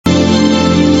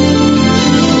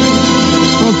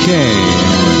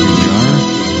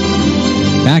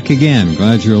back again.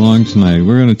 Glad you're along tonight.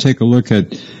 We're going to take a look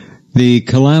at the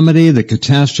calamity, the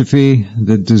catastrophe,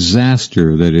 the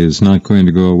disaster that is not going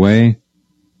to go away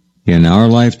in our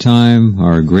lifetime,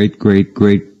 our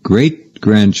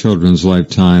great-great-great-grandchildren's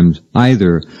lifetime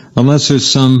either, unless there's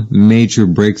some major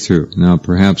breakthrough. Now,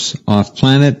 perhaps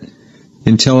off-planet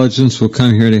intelligence will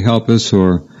come here to help us,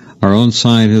 or our own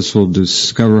scientists will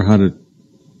discover how to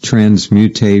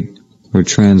transmutate or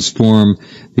transform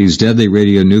these deadly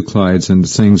radionuclides into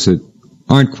things that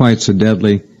aren't quite so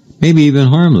deadly, maybe even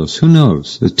harmless. Who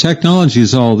knows? The technology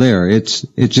is all there. It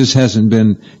just hasn't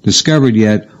been discovered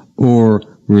yet or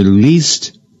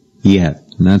released yet.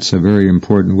 And that's a very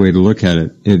important way to look at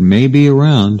it. It may be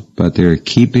around, but they're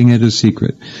keeping it a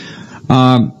secret.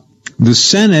 The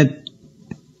Senate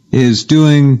is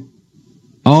doing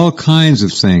all kinds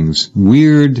of things,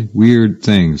 weird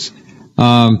things.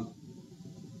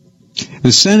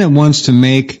 The Senate wants to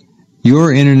make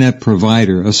your internet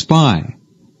provider a spy.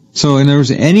 So in other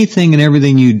words, anything and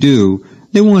everything you do,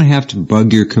 they won't have to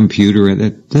bug your computer.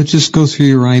 They'll just go through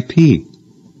your IP.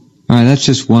 All right, that's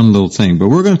just one little thing. But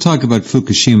we're going to talk about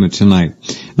Fukushima tonight.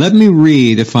 Let me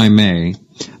read, if I may,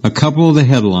 a couple of the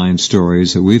headline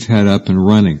stories that we've had up and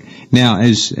running. Now,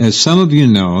 as some of you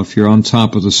know, if you're on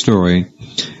top of the story,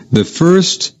 the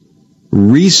first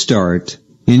restart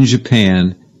in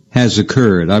Japan has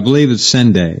occurred. I believe it's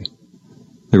Sendai,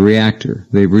 the reactor.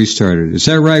 They've restarted. Is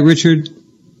that right, Richard?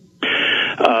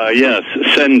 Yes,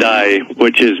 Sendai,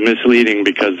 which is misleading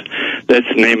because that's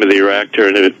the name of the reactor,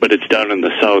 but it's down in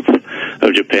the south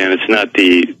of Japan. It's not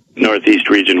the northeast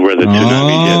region where the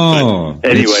tsunami hit. But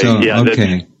anyway,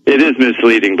 okay. It is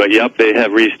misleading, but yep, they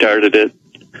have restarted it.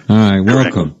 All right,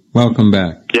 welcome. Welcome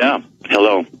back. Yeah,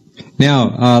 hello.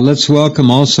 Now, let's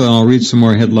welcome also, and I'll read some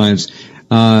more headlines,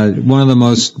 one of the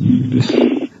most,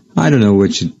 I don't know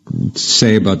what you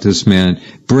say about this man,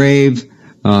 brave,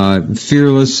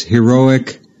 fearless,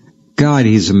 heroic. God,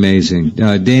 he's amazing.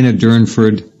 Dana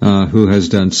Durnford, who has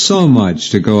done so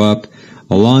much to go up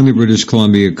along the British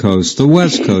Columbia coast, the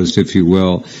West Coast, if you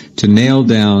will, to nail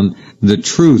down the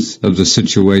truth of the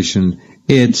situation.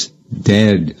 It's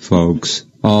dead, folks.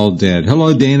 All dead.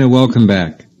 Hello, Dana. Welcome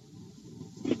back.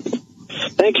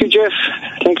 Thank you, Jeff.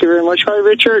 Thank you very much. Hi,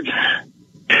 Richard.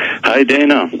 Hi,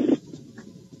 Dana.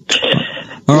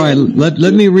 All right,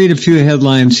 let me read a few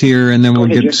headlines here, and then we'll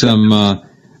get some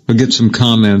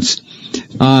comments.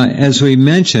 As we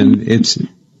mentioned, it's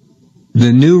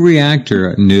the new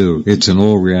reactor. It's an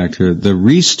old reactor. The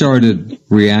restarted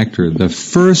reactor, the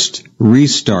first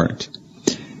restart,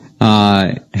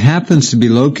 happens to be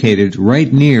located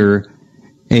right near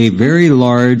a very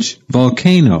large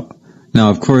volcano. Now,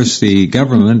 of course, the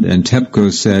government and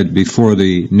TEPCO said before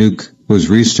the nuke was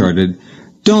restarted,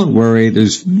 don't worry,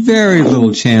 there's very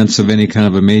little chance of any kind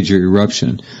of a major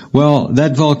eruption. Well,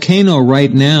 that volcano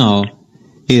right now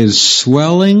is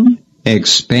swelling,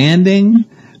 expanding,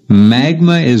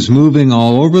 magma is moving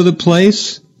all over the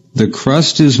place, the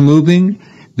crust is moving.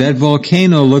 That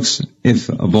volcano looks, if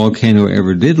a volcano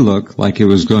ever did look like it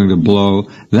was going to blow,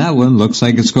 that one looks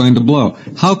like it's going to blow.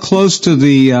 How close to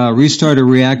the restarted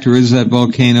reactor is that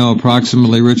volcano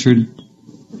approximately, Richard?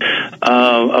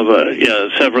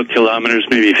 Several kilometers,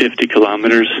 maybe 50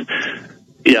 kilometers.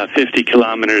 Yeah, 50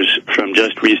 kilometers from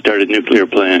just restarted nuclear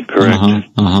plant, correct?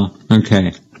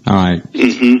 Okay, all right.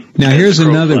 Mm-hmm. Now, here's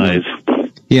another one.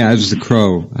 Yeah, it's the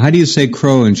crow. How do you say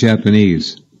crow in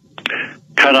Japanese?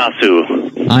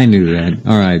 Karasu. I knew that.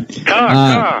 All right.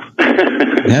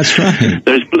 That's right.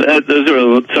 Those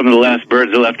are some of the last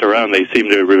birds left around. They seem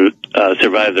to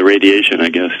survive the radiation, I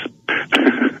guess.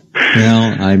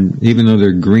 Well, even though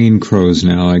they're green crows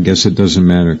now, I guess it doesn't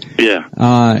matter.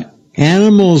 Yeah.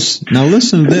 Animals, now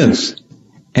listen to this.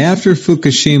 After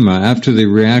Fukushima, after the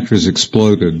reactors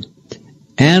exploded,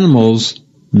 animals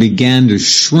began to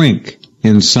shrink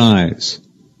in size.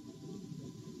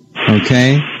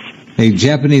 Okay? The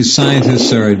Japanese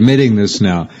scientists are admitting this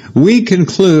now. We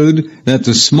conclude that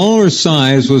the smaller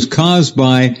size was caused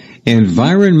by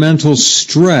environmental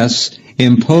stress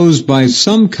imposed by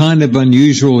some kind of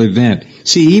unusual event.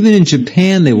 See, even in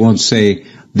Japan they won't say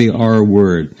the R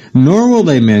word, nor will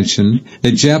they mention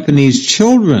that Japanese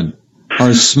children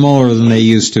are smaller than they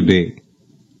used to be.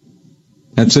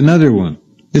 That's another one.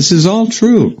 This is all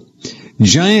true.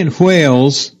 Giant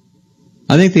whales,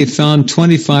 I think they found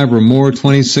 25 or more,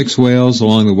 26 whales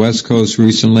along the West Coast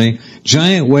recently.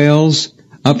 Giant whales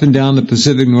up and down the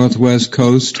Pacific Northwest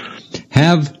coast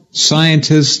have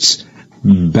scientists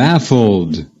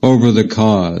baffled over the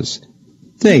cause.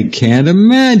 They can't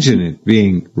imagine it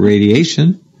being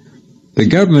radiation. The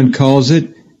government calls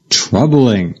it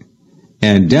troubling,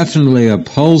 and definitely a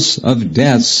pulse of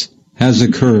deaths has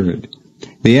occurred.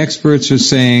 The experts are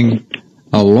saying,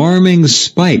 alarming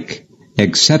spike,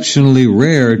 exceptionally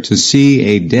rare to see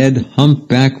a dead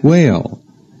humpback whale.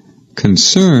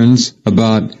 Concerns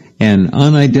about an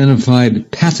unidentified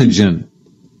pathogen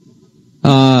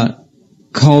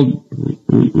called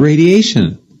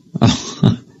radiation.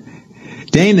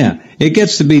 Dana, it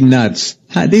gets to be nuts.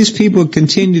 These people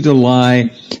continue to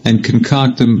lie and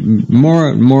concoct more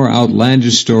and more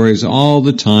outlandish stories all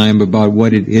the time about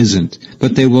what it isn't.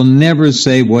 But they will never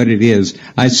say what it is.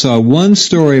 I saw one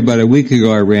story about a week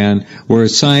ago I ran where a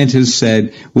scientist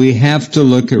said, we have to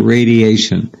look at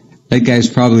radiation. That guy's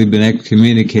probably been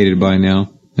excommunicated by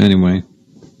now. Anyway,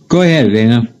 go ahead,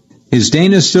 Dana. Is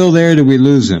Dana still there or did we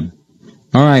lose him?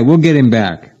 All right, we'll get him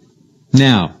back.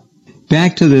 Now,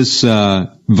 back to this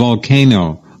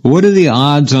volcano. What are the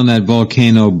odds on that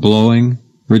volcano blowing?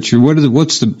 Richard,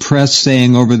 what's the press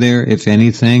saying over there, if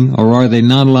anything? Or are they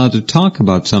not allowed to talk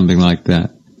about something like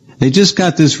that? They just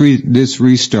got this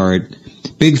restart,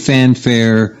 big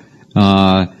fanfare,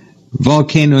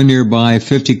 volcano nearby,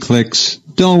 50 clicks.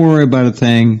 Don't worry about a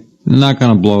thing. Not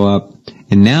going to blow up.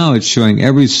 And now it's showing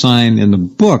every sign in the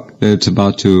book that it's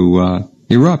about to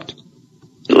erupt.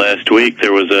 Last week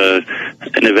there was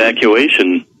an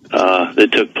evacuation that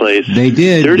took place. They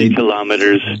did. 30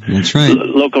 kilometers. That's right.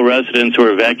 Local residents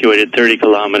were evacuated 30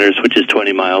 kilometers, which is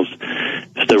 20 miles.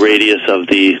 It's the radius of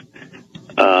the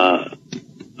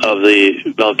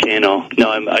volcano. No,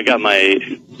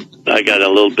 I got a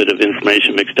little bit of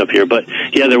information mixed up here, but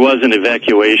yeah, there was an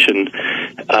evacuation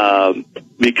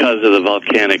because of the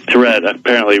volcanic threat.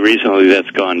 Apparently, recently that's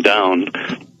gone down.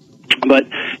 But,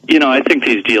 I think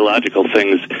these geological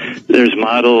things, there's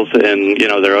models and,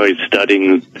 they're always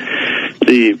studying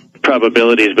the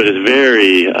probabilities, but it's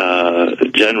very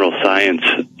general science,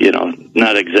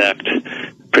 not exact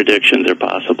predictions are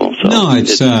possible. So no,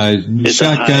 it's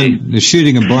shotgun,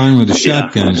 shooting a barn with a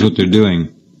shotgun is what they're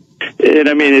doing. And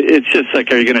I mean, it's just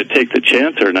like, are you going to take the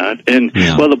chance or not? And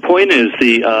well, the point is,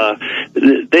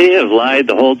 they have lied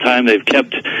the whole time.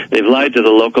 They've lied to the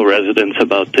local residents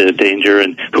about the danger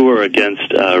and who are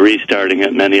against restarting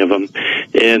it. Many of them,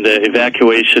 and the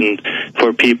evacuation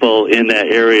for people in that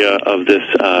area of this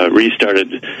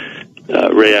restarted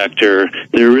reactor.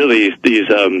 They're really these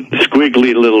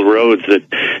squiggly little roads that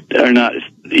are not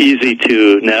easy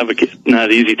to navigate,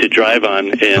 not easy to drive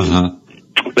on, and.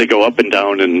 They go up and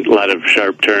down and a lot of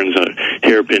sharp turns,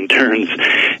 hairpin turns.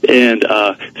 And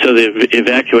so the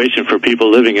evacuation for people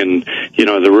living in,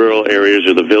 the rural areas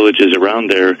or the villages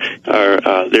around there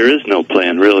there is no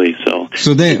plan really.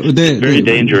 So they're very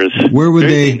dangerous. Where would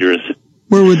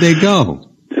they go?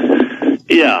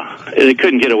 Yeah, they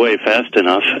couldn't get away fast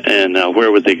enough, and where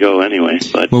would they go anyway?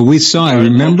 But we saw. I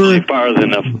remember far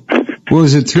enough. What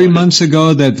was it, 3 months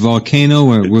ago, that volcano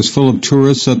was full of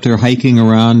tourists up there hiking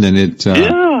around, and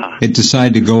it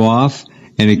decided to go off,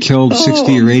 and it killed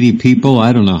 60 or 80 people.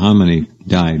 I don't know how many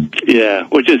died. Yeah,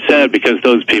 which is sad because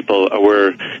those people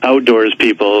were outdoors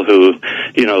people who,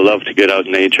 love to get out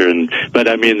in nature. But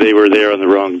I mean, they were there on the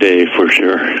wrong day for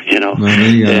sure, Well,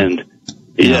 and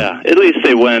at least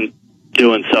they went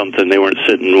doing something. They weren't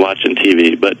sitting watching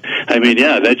TV. But I mean,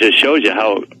 that just shows you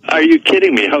how. Are you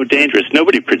kidding me? How dangerous!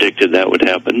 Nobody predicted that would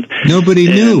happen. Nobody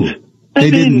knew.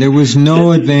 They didn't. There was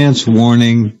no advance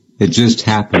warning. It just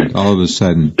happened all of a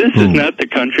sudden. This is not the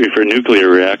country for nuclear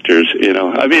reactors,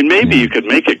 I mean, maybe you could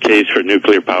make a case for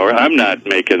nuclear power. I'm not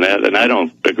making that, and I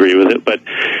don't agree with it. But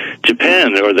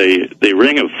Japan, or the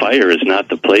Ring of Fire, is not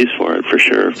the place for it, for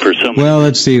sure. Well,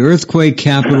 it's the earthquake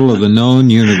capital of the known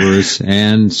universe,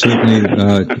 and certainly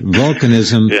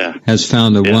volcanism has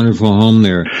found a wonderful home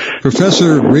there.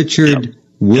 Professor Richard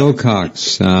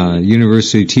Wilcox,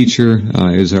 university teacher,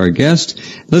 is our guest.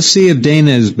 Let's see if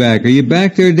Dana is back. Are you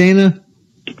back there, Dana?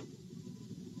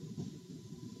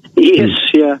 Yes,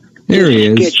 yeah. There he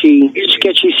is.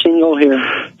 Sketchy signal here.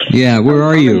 Yeah, where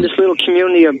are you? I'm in this little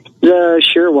community of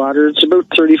Shearwater. It's about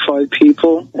 35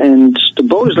 people, and the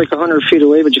boat is like 100 feet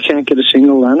away, but you can't get a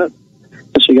signal on it.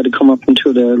 So you got to come up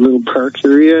into the little park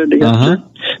area to get there.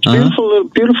 It's a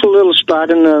beautiful little spot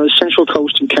in the central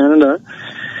coast of Canada.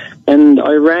 And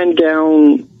I ran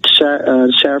down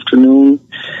this afternoon.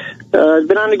 I've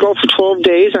been on the go for 12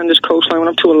 days on this coastline. I went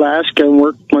up to Alaska and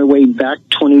worked my way back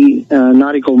 20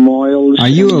 nautical miles. Are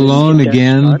you alone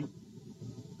again?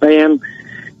 I am.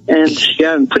 And,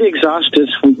 I'm pretty exhausted.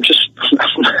 I'm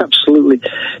absolutely.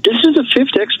 This is the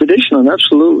 5th expedition. I'm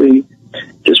absolutely.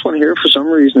 This one here, for some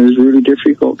reason, is really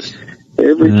difficult.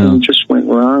 Everything just went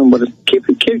wrong, but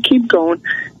keep going.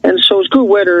 And so it's good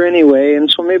weather anyway, and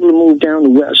so maybe we'll move down the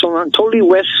west. So I'm on totally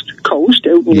west coast,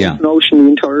 out in the open ocean the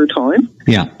entire time.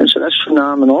 Yeah. And so that's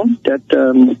phenomenal. That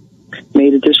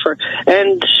made it this far.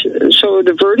 And so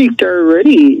the verdict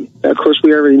already, of course,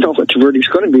 we already know what the verdict's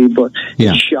going to be, but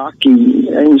it's shocking.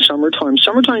 In summertime,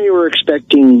 you were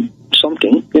expecting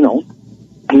something,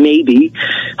 maybe,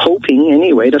 hoping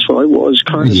anyway. That's what I was,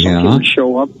 kind of something would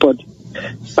show up, but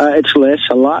it's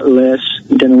a lot less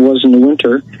than it was in the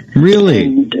winter. Really?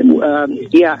 And, and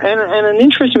an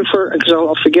interesting, because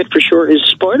I'll forget for sure, is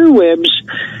spider webs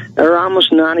are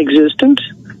almost non-existent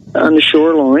on the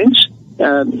shorelines,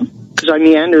 because I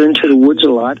meander into the woods a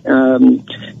lot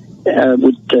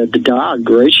with the dog,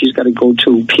 right? She's got to go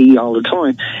to pee all the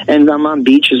time, and I'm on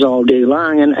beaches all day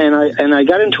long, and I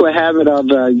got into a habit of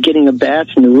getting a bath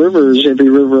in the rivers, every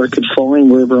river I could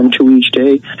find, wherever I'm to each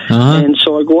day. And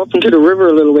so I go up into the river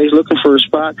a little ways looking for a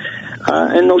spot,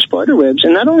 and no spider webs,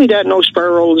 and not only that, no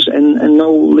sparrows and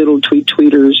no little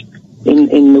tweeters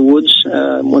in the woods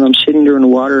when I'm sitting there in the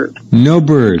water. No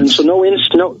birds. And so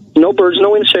no birds,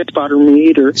 no insects bother me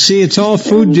either. See, it's all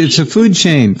food. It's a food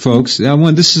chain, folks.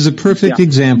 This is a perfect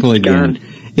example again.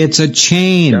 It's a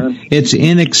chain. It's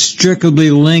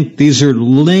inextricably linked. These are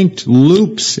linked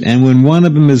loops, and when one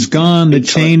of them is gone, the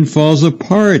chain falls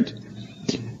apart.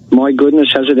 My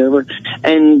goodness, has it ever.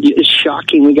 And it's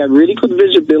shocking. We got really good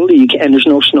visibility, and there's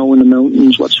no snow in the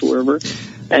mountains whatsoever.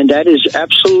 And that is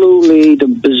absolutely the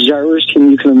bizarrest thing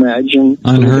you can imagine.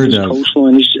 Unheard of.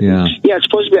 Coastline. It's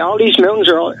supposed to be, all these mountains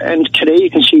are, and today you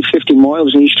can see 50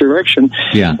 miles in each direction.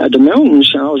 The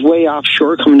mountains, I was way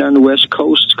offshore coming down the west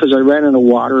coast because I ran out of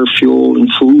water, fuel,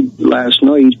 and food last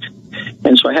night.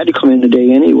 And so I had to come in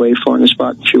today anyway, find a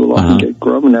spot and fuel off and get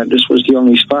grub, and that this was the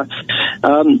only spot.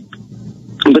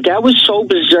 But that was so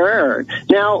bizarre.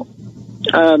 Now,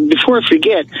 before I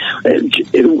forget,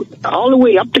 all the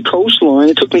way up the coastline,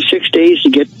 it took me 6 days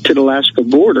to get to the Alaska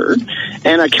border,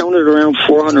 and I counted around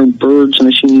 400 birds, and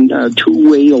I seen 2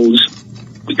 whales.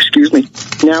 Excuse me.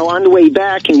 Now, on the way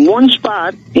back, in one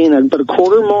spot, in about a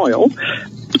quarter mile,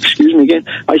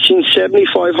 I seen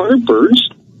 7,500 birds.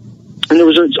 And there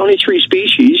was only 3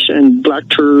 species, and black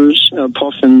turs,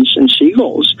 puffins, and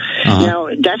seagulls. Now,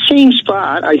 that same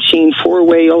spot, I seen 4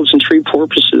 whales and 3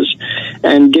 porpoises,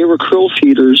 and they were krill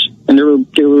feeders, and they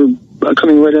were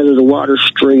coming right out of the water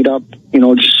straight up,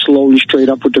 just slowly straight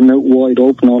up with their mouth wide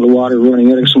open, all the water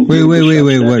running out of some... Wait,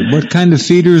 what kind of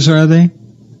feeders are they?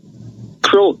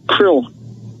 Krill.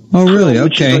 Oh, really?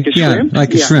 Okay. Like a shrimp?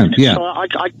 Like a shrimp,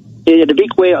 So the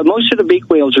big whale. Most of the big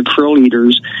whales are krill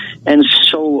eaters, and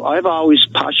so I've always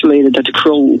postulated that the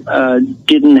krill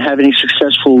didn't have any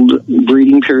successful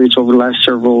breeding periods over the last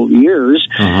several years,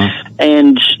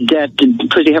 and that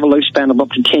because they have a lifespan of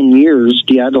up to 10 years,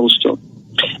 the adults do.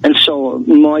 And so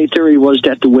my theory was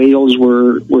that the whales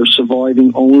were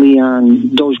surviving only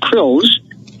on those krills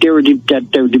they were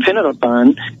dependent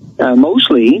upon.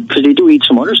 Mostly, because they do eat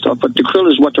some other stuff, but the krill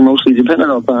is what they're mostly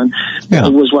dependent upon,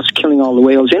 was what's killing all the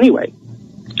whales anyway.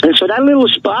 And so that little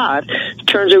spot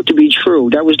turns out to be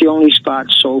true. That was the only spot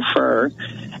so far.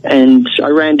 And I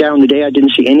ran down the day, I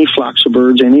didn't see any flocks of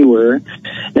birds anywhere.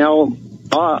 Now,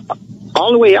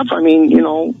 all the way up,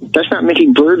 that's not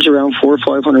many birds, around 400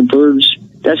 or 500 birds.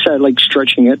 That's like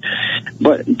stretching it,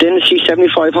 but then to see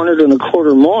 7,500 in a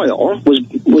quarter mile was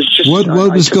just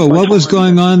what was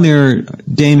going on there,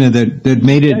 Dana? That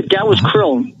made it. That was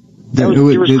krill.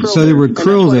 So there were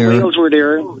krill there. Whales were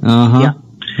there. All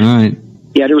right.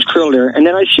 Yeah, there was krill there, and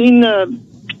then I seen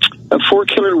 4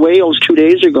 killer whales 2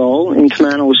 days ago in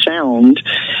Kamano Sound,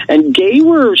 and they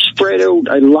were spread out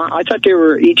a lot. I thought they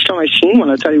were, each time I seen one,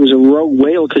 I thought he was a rogue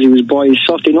whale because he was by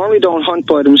himself. They normally don't hunt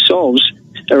by themselves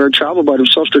or travel by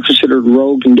themselves. They're considered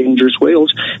rogue and dangerous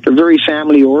whales. They're very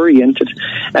family-oriented.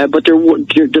 But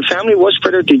the family was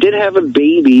spread out. They did have a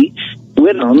baby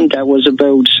with them that was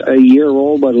about a year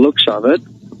old by the looks of it.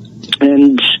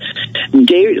 And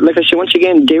they, like I said, once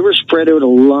again, they were spread out a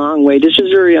long way. This is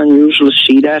very unusual to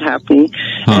see that happening.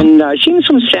 And I've seen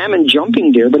some salmon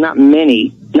jumping there, but not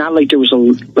many. Not like there was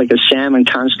a salmon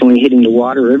constantly hitting the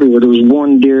water everywhere. There was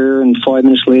one there, and 5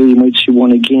 minutes later you might see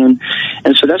one again.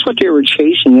 And so that's what they were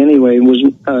chasing anyway.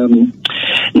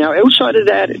 Now, outside of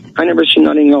that, I never seen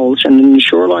nothing else. And then the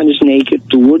shoreline is naked.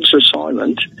 The woods are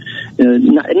silent.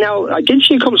 Now, I did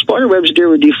see a couple spider webs there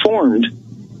were deformed.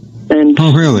 And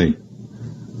oh, really?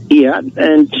 Yeah.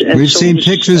 And we've seen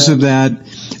pictures of that.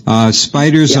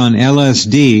 Spiders on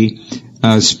LSD.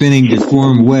 Spinning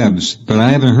deformed webs, but I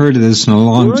haven't heard of this in a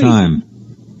long time.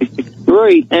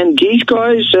 Right, and these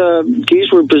guys,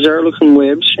 these were bizarre-looking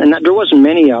webs, and there wasn't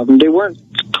many of them. They weren't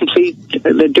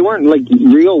they weren't like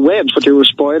real webs, but they were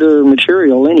spider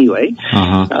material anyway.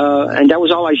 And that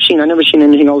was all I seen. I never seen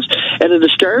anything else. Out of the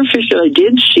starfish that I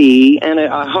did see, and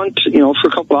I hunt, for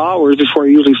a couple of hours before I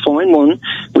usually find one,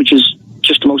 which is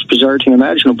just most bizarre thing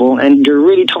imaginable, and they're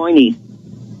really tiny.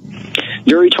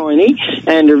 Very tiny,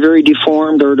 and they're very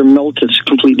deformed, or they're melted,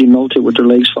 completely melted with their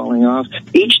legs falling off.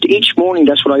 Each morning,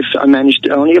 that's what I managed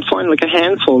to only find like a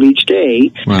handful each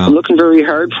day. Wow. I'm looking very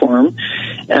hard for them.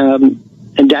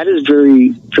 And that is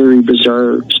very, very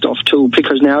bizarre stuff, too,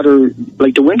 because now they're,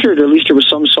 like the winter, at least there was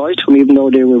some size to them, even though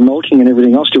they were melting and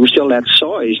everything else, they were still that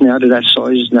size. Now that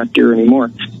size is not there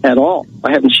anymore at all.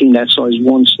 I haven't seen that size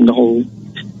once in the whole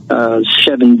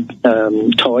 7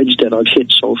 tides that I've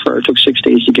hit so far. It took 6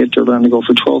 days to get there, but I'm going to go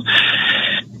for 12.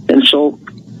 And so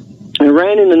I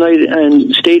ran in the night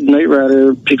and stayed the night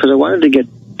rather because I wanted to get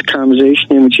the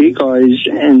conversation in with you guys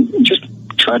and just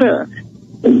try to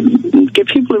get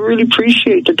people to really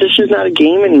appreciate that this is not a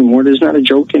game anymore. There's not a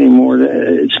joke anymore.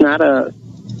 It's not a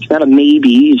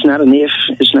maybe. It's not an if.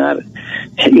 It's not,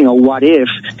 what if.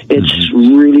 It's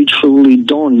really, truly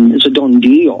done. It's a done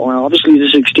deal. Obviously,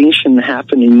 this extinction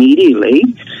happened immediately.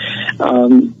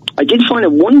 I did find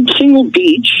one single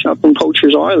beach up in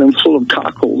Poacher's Island full of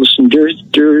cockles, and they're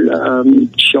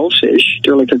shellfish.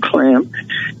 They're like a clam.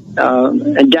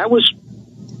 And that was,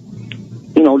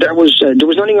 there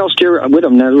was nothing else there with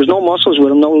them. Now, there was no mussels with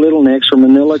them, no little necks or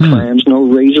manila clams, no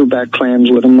razorback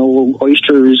clams with them, no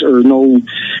oysters or no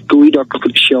gooey duck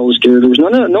shells there. There was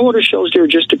no other shells there,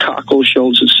 just the cockle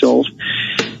shells itself.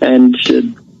 And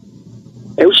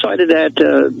outside of that,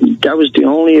 that was the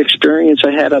only experience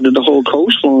I had out of the whole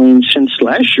coastline since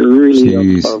last year,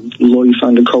 really, of life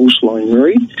on the coastline,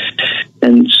 right?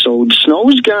 And so the snow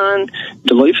is gone,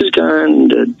 the life is gone,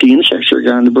 the insects are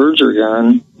gone, the birds are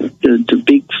gone, the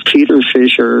big feeder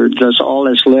fish that's all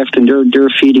that's left, and they're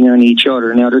feeding on each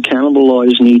other. Now they're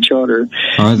cannibalizing each other.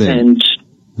 Are they? And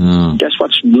that's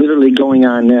what's literally going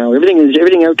on now. Everything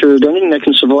out there, the only thing that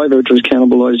can survive out there is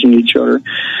cannibalizing each other.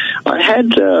 I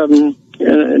had, and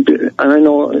I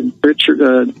know Richard,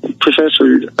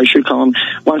 Professor, I should call him,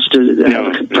 wants to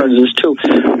have part of this too.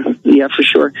 Yeah, for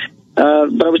sure.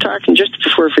 But I was talking, just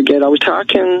before I forget, and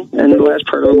the last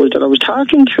part of it was that I was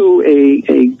talking to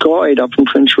a guide up in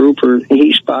Prince Rupert, and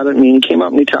he spotted me, and he came up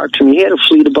and he talked to me. He had a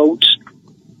fleet of boats,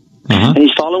 and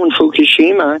he's following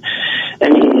Fukushima,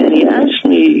 and he asked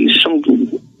me some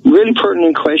really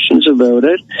pertinent questions about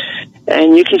it,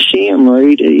 and you can see him,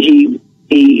 right?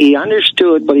 He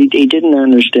understood, but he didn't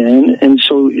understand, and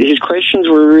so his questions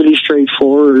were really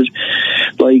straightforward,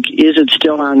 like, is it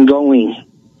still ongoing?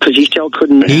 Because he still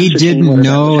couldn't. He didn't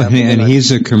know, and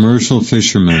he's a commercial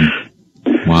fisherman.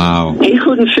 Wow. He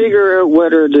couldn't figure out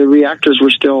whether the reactors were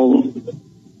still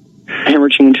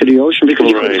hemorrhaging into the ocean because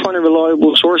he couldn't find a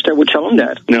reliable source that would tell him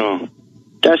that. No.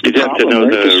 That's the problem.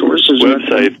 You'd have to know the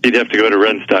website. You'd have to go to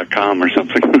Rense.com or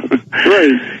something.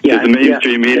 Right. Yeah. The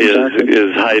mainstream media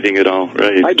is hiding it all.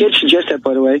 Right. I did suggest that,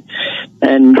 by the way.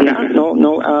 And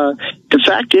the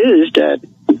fact is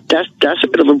that's a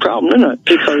bit of a problem, isn't it?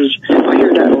 Because I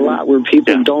hear that a lot where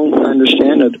people don't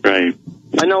understand it. Right.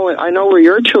 I know where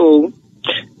you're too,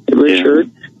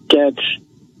 Richard, that,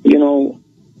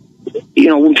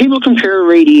 when people compare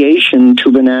radiation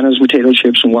to bananas, potato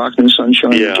chips, and walking in the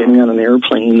sunshine and getting on an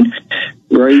airplane,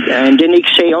 right? And then they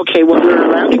say, okay, well, we're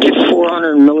allowed to get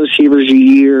 400 millisieverts a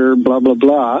year, blah, blah,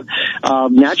 blah,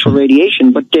 natural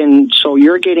radiation. But then, so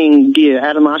you're getting the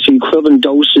atomosity equivalent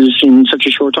doses in such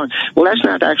a short time. Well, that's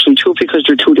not actually true because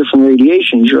they're two different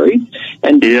radiations, right?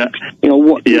 And,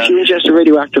 if you ingest a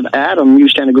radioactive atom, you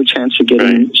stand a good chance of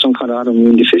getting some kind of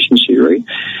autoimmune deficiency, right?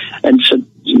 And so,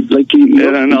 like,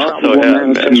 and also,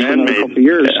 man-made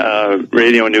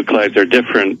radionuclides are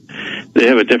different. They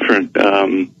have a different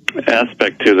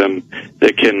aspect to them.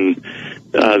 They can,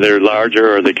 they're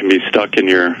larger, or they can be stuck in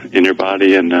your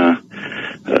body, and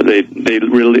they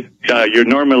really. You're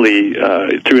normally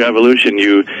through evolution,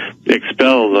 you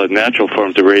expel the natural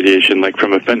forms of radiation, like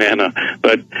from a banana,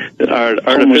 but our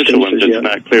artificial ones, it's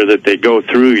not clear that they go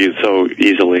through you so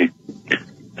easily.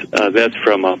 That's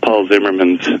from Paul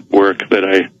Zimmerman's work that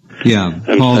I'm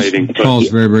citing. Paul's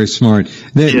very, very smart.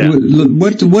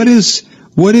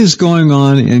 What is going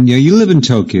on? And you live in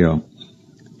Tokyo.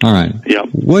 All right. Yeah.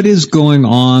 What is going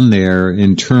on there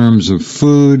in terms of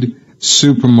food,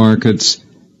 supermarkets,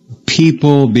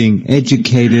 people being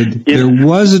educated? Yeah. There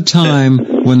was a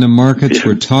time when the markets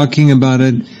were talking about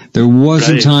it. There was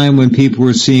a time when people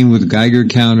were seeing with Geiger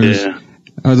counters. Yeah.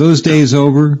 Are those days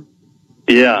over?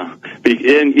 Yeah,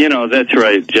 and that's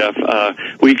right, Jeff.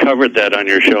 We covered that on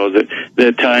your show.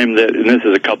 The time that, and this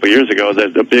is a couple years ago,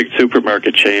 that a big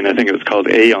supermarket chain, I think it was called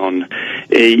Aeon,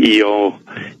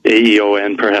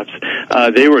 AEON perhaps,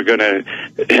 they were going to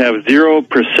have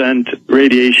 0%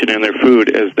 radiation in their food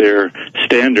as their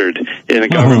standard, and the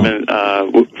government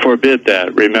forbid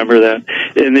that. Remember that?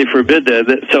 And they forbid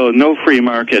that, so no free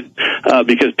market,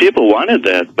 because people wanted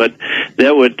that, but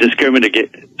that would discriminate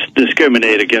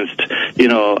against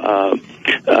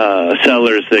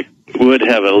sellers that would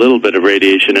have a little bit of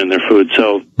radiation in their food.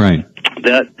 So right.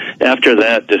 That after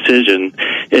that decision,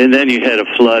 and then you had a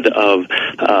flood of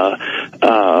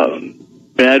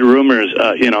bad rumors,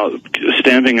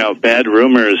 stamping out bad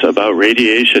rumors about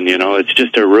radiation. It's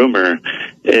just a rumor,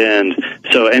 and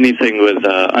so anything with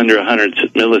under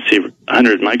 100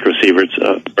 microsieverts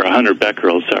or 100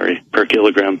 becquerels, per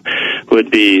kilogram, would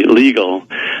be legal.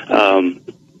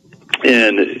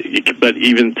 But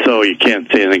even so, you can't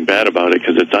say anything bad about it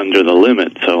because it's under the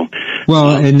limit. So,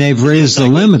 and they've raised the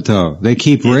limit, though. They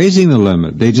keep raising the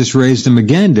limit. They just raised them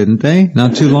again, didn't they?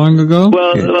 Not too long ago.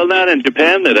 Well, not in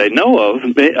Japan that I know of.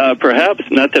 Perhaps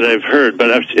not that I've heard,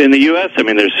 but in the U.S.,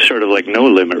 there's sort of like no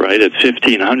limit, right? It's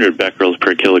 1,500 becquerels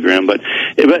per kilogram. But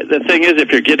the thing is,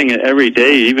 if you're getting it every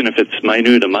day, even if it's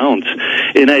minute amounts,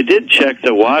 and I did check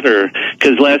the water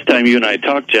because last time you and I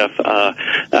talked, Jeff,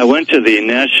 I went to the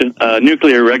National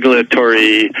Nuclear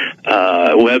Regulatory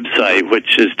website,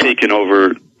 which has taken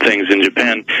over things in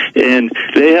Japan, and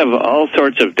they have all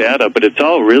sorts of data, but it's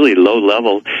all really low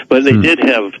level. But they did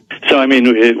have,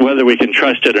 whether we can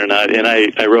trust it or not, and I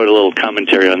wrote a little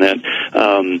commentary on that,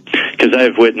 because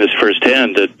I've witnessed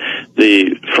firsthand that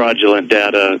the fraudulent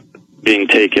data being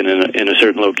taken in a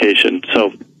certain location.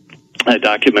 So I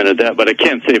documented that, but I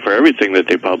can't say for everything that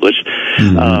they publish.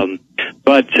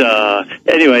 But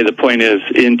anyway, the point is,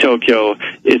 in Tokyo,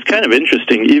 it's kind of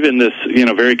interesting, even this,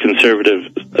 very conservative,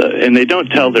 and they don't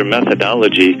tell their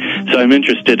methodology, so I'm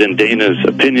interested in Dana's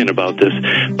opinion about this,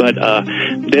 but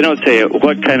they don't say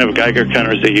what kind of Geiger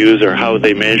counters they use or how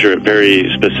they measure it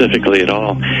very specifically at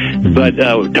all. But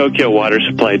Tokyo water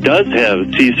supply does have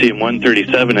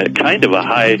cesium-137 at kind of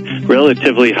a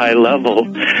relatively high level.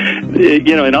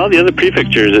 In all the other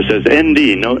prefectures, it says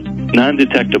ND,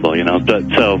 non-detectable,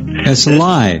 so... That's a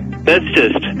lie. That's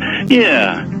just,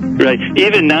 right.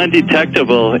 Even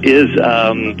non-detectable is,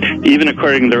 even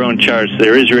according to their own charts,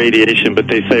 there is radiation, but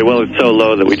they say, well, it's so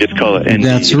low that we just call it ND.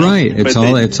 That's right. It's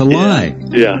a lie.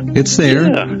 Yeah. It's there.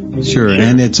 Yeah. Sure.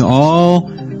 And it's all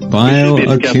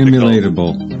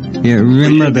bioaccumulatable. Yeah,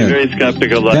 remember that. Very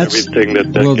skeptical on everything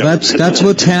that's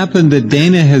what's happened that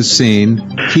Dana has seen.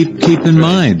 Keep in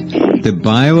mind the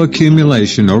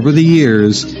bioaccumulation over the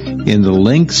years in the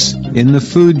links in the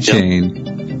food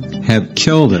chain have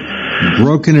killed it,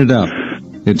 broken it up.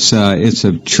 It's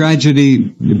a tragedy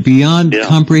beyond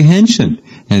comprehension,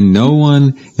 and no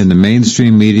one in the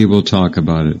mainstream media will talk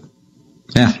about it.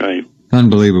 Yeah, right.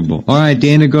 Unbelievable. All right,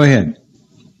 Dana, go ahead.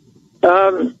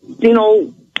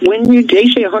 When they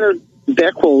say 100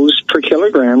 becquerels per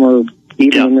kilogram, or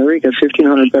even in America,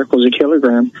 1,500 becquerels a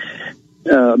kilogram,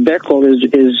 becquerel is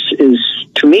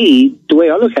to me, the way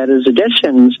I look at it, is a death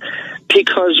sentence,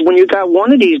 because when you got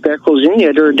one of these becquerels in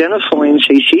you, they're identifying,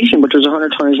 say, cesium, but there's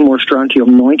 100 times more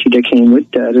strontium-90 that came with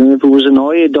that. And if it was an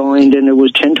iodine, then it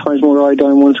was 10 times more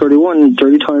iodine-131,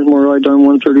 30 times more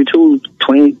iodine-132,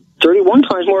 31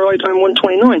 times more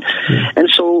iodine-129. And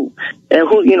so,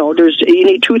 you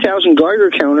need 2,000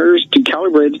 Geiger counters to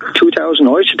calibrate 2,000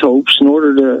 isotopes in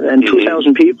order to, and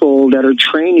 2,000 people that are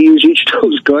trained to use each of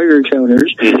those Geiger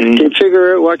counters to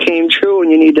figure out what came true,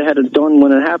 and you need to have it done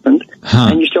when it happened.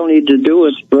 And you still need to do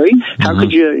it, right? How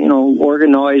could you,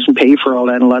 organize and pay for all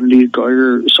that? And a lot of these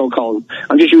Geiger, so-called,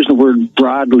 I'm just using the word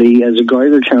broadly as a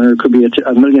Geiger counter, could be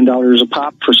 $1 million a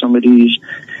pop for some of these,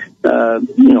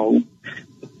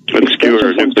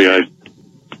 obscure nuclei.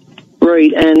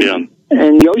 Right, and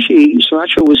Yoshi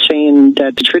Sriracha was saying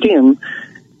that the tritium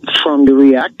from the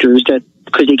reactors, that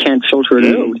because they can't filter it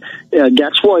out,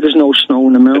 that's why there's no snow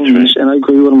in the mountains, and I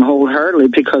agree with him wholeheartedly,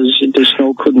 because the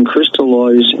snow couldn't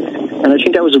crystallize, and I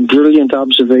think that was a brilliant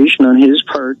observation on his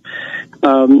part.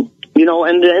 And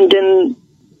then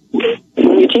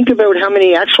when you think about how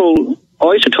many actual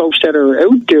isotopes that are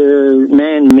out there,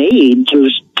 man-made,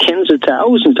 there's tens of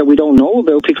thousands that we don't know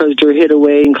about because they're hid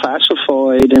away and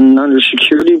classified and under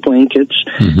security blankets,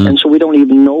 and so we don't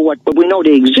even know what, but we know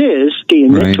they exist. They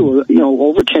emit to,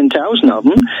 over 10,000 of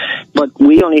them, but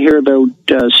we only hear about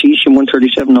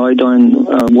cesium-137,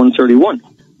 iodine-131.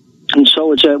 And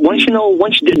so it's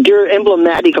they're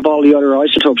emblematic of all the other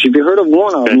isotopes. If you heard of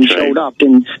one of them showed up,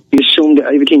 then you assume that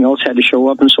everything else had to show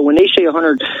up. And so when they say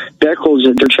 100 becquerels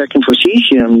that they're checking for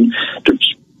cesium,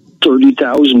 there's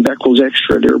 30,000 becquerels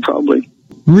extra there probably.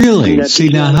 Really? See,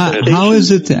 now how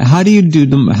is it? How do you do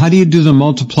the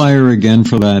multiplier again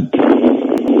for that?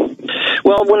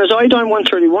 Well, when it's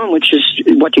iodine-131, which is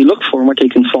what they look for and what they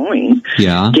can find,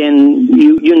 then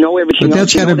you know everything. But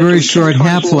that's got a very short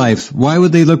half-life. Why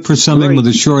would they look for something with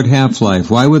a short half-life?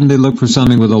 Why wouldn't they look for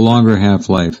something with a longer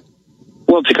half-life?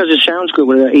 Well, because it sounds good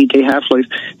with an 8-day half-life.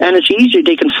 And it's easy.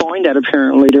 They can find that,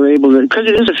 apparently. They're able to, because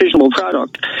it is a fissionable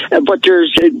product.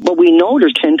 But we know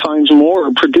there's 10 times more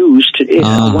produced in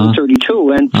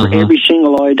 132, and for every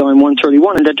single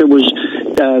iodine-131, and that there was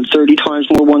 30 times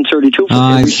more 132 for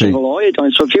every single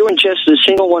iodine. So if you ingested a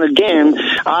single one of them,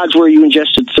 odds were you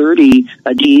ingested 30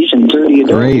 of these and 30 of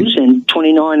those, and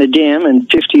 29 of them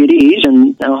and 50 of these,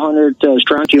 and 100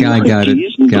 strontium of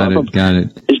these. Got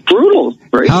it. It's brutal,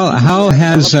 right? How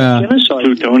has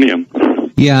plutonium?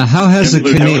 Yeah, how has the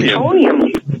Canadian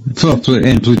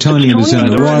and plutonium is in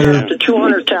the water? Up to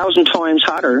 200,000 times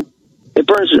hotter. It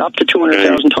burns up to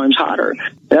 200,000 times hotter.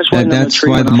 That's why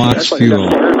the MOX fuel.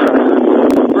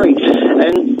 Right,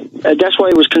 and that's why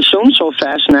it was consumed so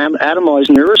fast and atomized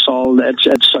in aerosol at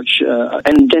such,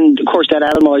 and then of course that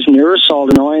atomized in aerosol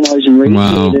and ionized and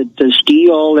radiated the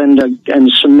steel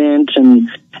and cement and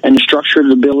the structure of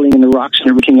the building and the rocks and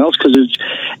everything else, because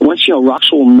once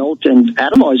rocks will melt and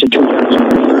atomize at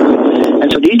 2,000.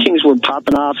 And so these things were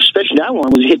popping off, especially that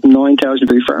one was hitting 9,000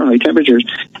 degree Fahrenheit temperatures.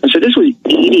 And so this was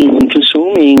eating and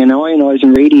consuming and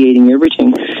ionizing, radiating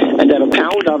everything. And that a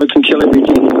pound of it can kill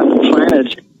everything on the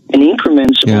planet in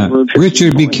increments. Over a period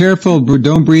Richard, be careful.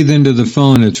 Don't breathe into the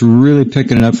phone. It's really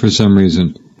picking it up for some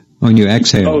reason when you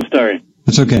exhale. Oh, sorry.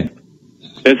 It's okay.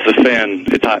 It's the fan.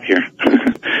 It's hot here.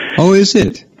 Oh, is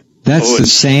it? That's the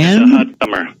sand? It's a hot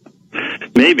summer.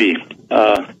 Maybe.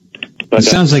 It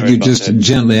sounds like you're just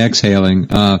gently exhaling.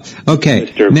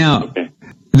 Okay. Now,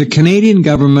 the Canadian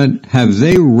government, have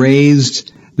they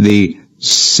raised the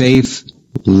safe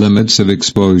limits of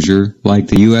exposure like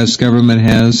the U.S. government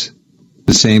has?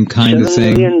 The same kind of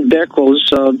thing? 7 million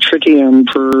becquerels of tritium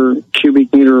per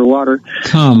cubic meter of water.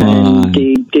 Come on.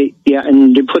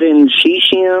 And they put in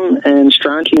cesium and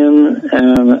strontium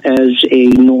as a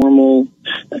normal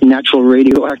natural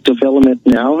radioactive element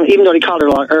now, even though they call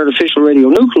it artificial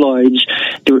radionuclides.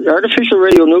 The artificial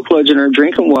radionuclides in our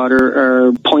drinking water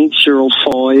are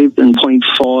 0.05 and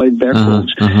 0.5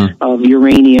 becquerels of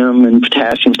uranium and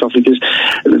potassium, stuff like this,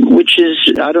 which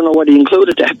is, I don't know why they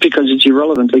included that, because it's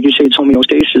irrelevant. Like you say, it's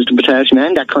homeostasis, the potassium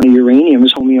and that kind of uranium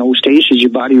is homeostasis,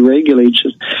 your body regulates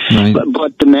it. Right.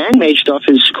 But the man-made stuff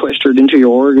is sequestered into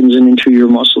your organs and into your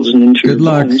muscles and into your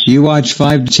bones. Good luck. You watch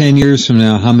 5 to 10 years from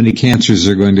now how many cancers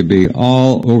are going to be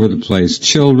all over the place.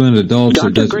 Children, adults,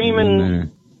 Dr.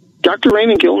 Raymond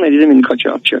Gilnedy, didn't mean to cut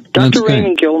you off, Jeff. Dr.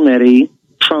 Raymond Gilnedy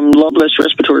from Loveless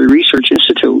Respiratory Research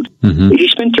Institute. He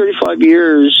spent 35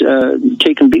 years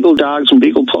taking beagle dogs and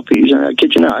beagle puppies, I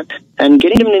kid you not, and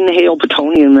getting them to inhale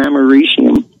plutonium and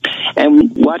americium.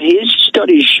 And what his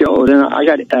studies showed, and I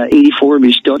got 84 of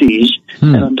his studies,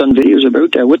 and I've done videos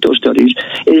about that with those studies,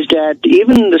 is that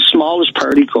even the smallest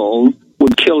particle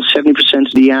would kill 70%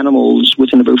 of the animals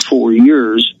within about 4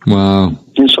 years. Wow.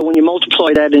 And so when you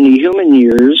multiply that into human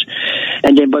years,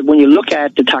 but when you look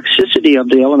at the toxicity of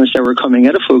the elements that were coming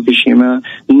out of Fukushima,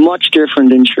 much different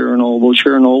than Chernobyl.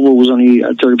 Chernobyl was only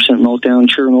a 30% meltdown.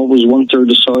 Chernobyl was 1/3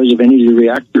 the size of any of the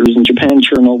reactors. In Japan,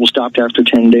 Chernobyl stopped after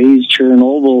 10 days.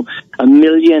 Chernobyl, 1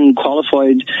 million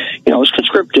qualified, it was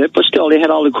conscripted, but still they had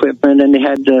all the equipment and they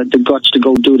had the guts to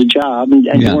go do the job, and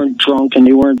they weren't drunk, and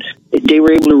they were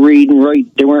able to read and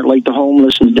write. They weren't like the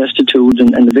homeless and destitute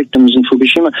and the victims in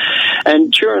Fukushima.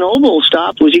 And Chernobyl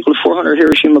stopped was equal to 400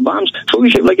 Hiroshima bombs.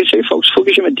 Fukushima, like I say, folks,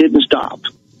 Fukushima didn't stop.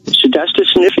 So that's the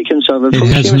significance of it. It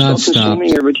has not still stopped.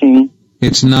 Consuming everything.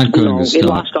 It's not going to stop. It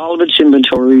lost all of its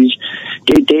inventories.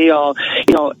 They all,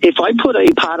 if I put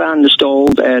a pot on the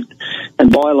stove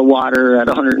and boil the water at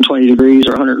 120 degrees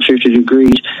or 150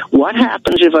 degrees, what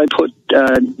happens if I put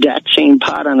that same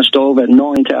pot on the stove at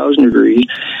 9,000 degrees?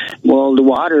 Well, the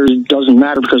water doesn't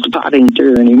matter because the pot ain't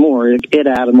there anymore. It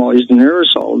atomized in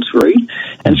aerosols, right?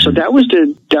 And so that was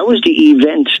the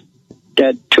event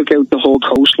that took out the whole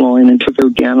coastline and took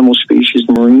out the animal species,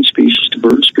 the marine species, the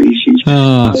bird species.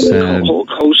 The whole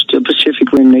coast of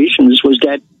Pacific Rim nations was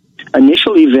that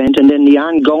initial event, and then the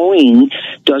ongoing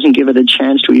doesn't give it a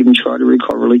chance to even try to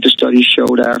recover, like the studies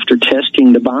showed after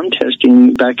testing, the bomb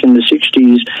testing back in the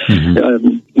 60s.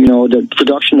 The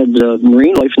production of the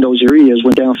marine life in those areas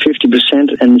went down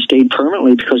 50% and stayed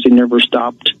permanently because they never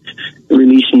stopped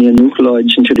releasing the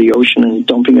nucleoids into the ocean and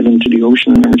dumping it into the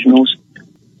ocean and everything else.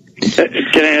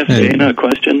 Can I ask Dana a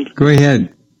question? Go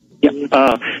ahead.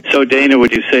 Yeah. So, Dana,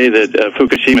 would you say that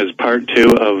Fukushima is part 2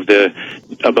 of the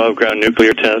above-ground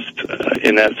nuclear test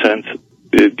in that sense?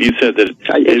 You said that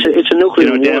it's a nuclear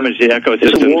war. Damage the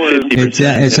ecosystem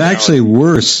 50%. It's actually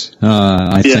worse,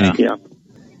 I think. Yeah.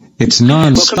 It's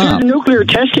non-stop. Well, compared to nuclear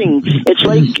testing, it's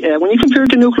like, when you compare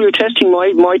it to nuclear testing,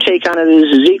 my take on it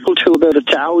is equal to about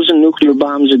 1,000 nuclear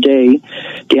bombs a day,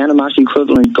 the animosity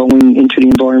equivalent going into the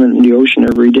environment and the ocean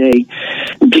every day.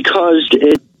 Because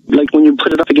like when you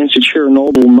put it up against a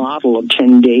Chernobyl model of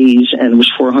 10 days, and it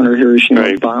was 400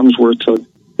 Hiroshima bombs worth of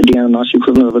the animosity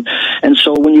equivalent of it. And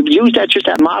so when you use just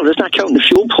that model, it's not counting the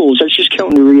fuel pools, that's just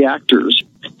counting the reactors.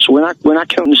 So we're not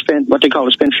counting what they call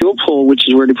a spent fuel pool, which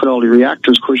is where they put all the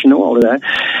reactors. Of course, you know all of that.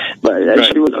 But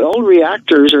actually, all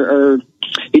reactors are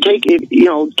you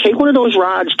take one of those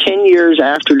rods 10 years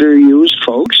after they're used,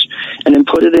 folks, and then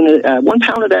put it in 1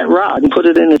 pound of that rod and put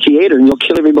it in a theater, and you'll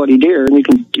kill everybody there. And you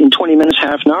can, in 20 minutes,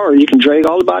 half an hour, you can drag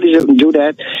all the bodies out and do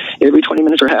that every 20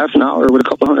 minutes or half an hour with a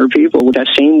couple hundred people with that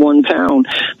same 1 pound.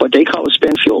 But they call it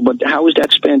spent fuel. But how is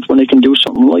that spent when they can do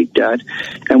something like that,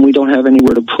 and we don't have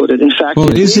anywhere to put it? In fact,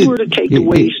 if we were to take the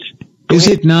waste... Is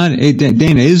it not,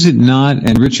 Dana, is it not,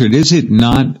 and Richard, is it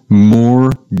not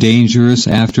more dangerous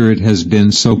after it has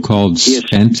been so-called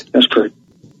spent? Yes, that's correct.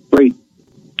 Right.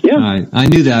 Yeah. I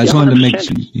knew that. I just wanted to make.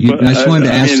 I just wanted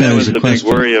to ask that as a question. That was the big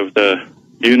worry of the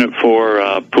Unit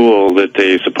 4 pool that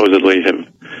they supposedly have,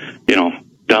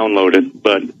 downloaded,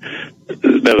 but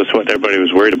that was what everybody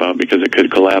was worried about because it could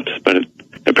collapse. But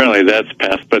apparently that's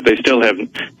passed. But they still have.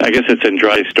 I guess it's in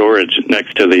dry storage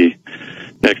next to the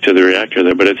reactor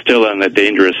there, but it's still on that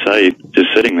dangerous site, just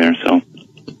sitting there. So.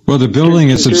 Well, the building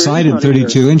has subsided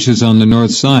 32 inches on the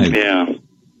north side. Yeah,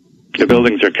 the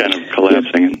buildings are kind of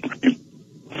collapsing.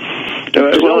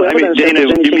 Well, I mean, Dana,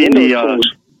 you mean the?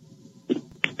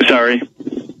 Sorry.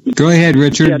 Go ahead,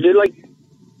 Richard. Yeah,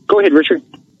 go ahead, Richard.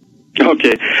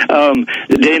 Okay.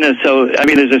 Dana, so, I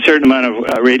mean, there's a certain amount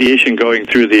of radiation going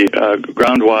through the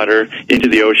groundwater into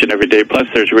the ocean every day, plus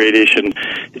there's radiation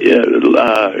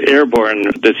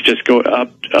airborne that's just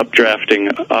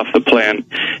updrafting off the plant.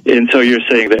 And so you're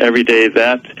saying that every day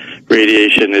that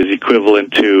radiation is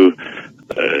equivalent to,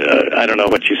 I don't know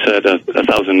what you said,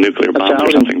 1,000 nuclear bombs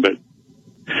or something, but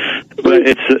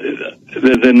it's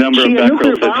the number of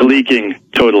becquerels that's leaking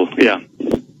total, yeah.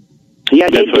 Yeah,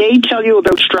 they tell you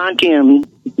about strontium,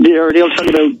 or they'll tell you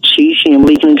about cesium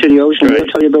leaking into the ocean. They'll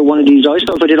tell you about one of these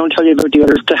isotopes, but they don't tell you about the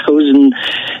other 1,000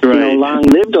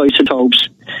 long-lived isotopes.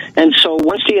 And so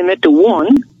once they emit to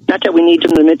one, not that we need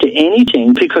them to emit to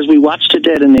anything, because we watched the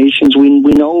detonations. We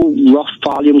know rough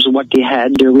volumes of what they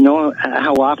had there. We know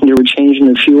how often they were changing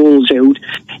the fuels out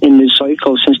in the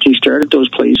cycle since they started those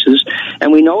places.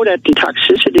 And we know that the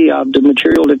toxicity of the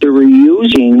material that they were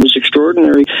using was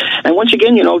extraordinary. And once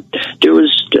again, there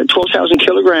was 12,000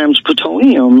 kilograms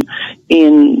plutonium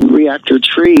in reactor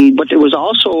 3, but there was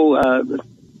also...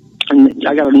 and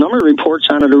I got a number of reports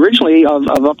on it originally of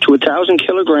up to 1,000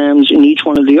 kilograms in each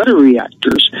one of the other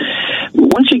reactors.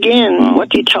 Once again, what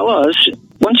they tell us,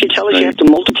 once you tell us you have to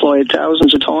multiply it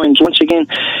thousands of times, once again,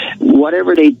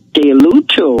 whatever they allude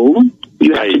to,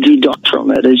 you have to deduct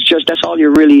from it. It's just, that's all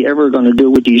you're really ever going to do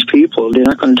with these people. They're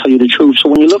not going to tell you the truth. So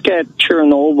when you look at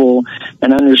Chernobyl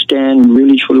and understand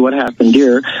really truly what happened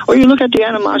there, or you look at the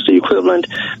animosity equivalent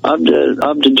of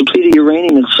the depleted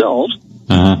uranium itself,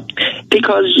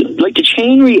 because, like, the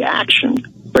chain reaction,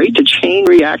 right? The chain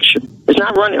reaction. It's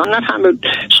not running. I'm not talking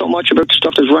about so much about the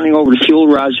stuff that's running over the fuel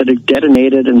rods that had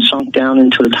detonated and sunk down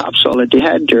into the topsoil that they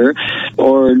had there,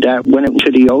 or that went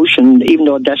into the ocean, even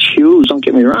though that's huge, don't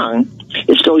get me wrong.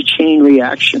 It's those chain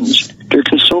reactions. They're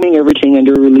consuming everything and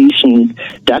they're releasing.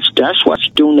 That's what's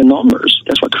doing the numbers.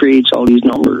 That's what creates all these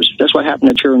numbers. That's what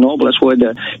happened at Chernobyl. That's why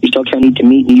you still can't eat the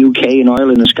meat in the UK and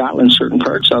Ireland and Scotland, certain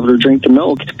parts of it, or drink the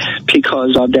milk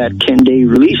because of that 10-day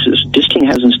releases. This thing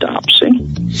hasn't stopped, see?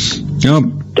 Yep.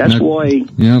 That's why,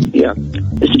 yeah,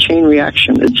 it's a chain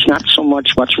reaction. It's not so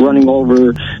much what's running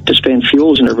over to spend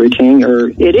fuels and everything, or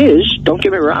it is, don't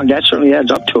get me wrong, that certainly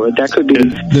adds up to it. That could be...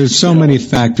 There's so many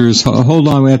factors. Hold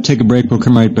on, we have to take a break. We'll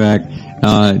come right back.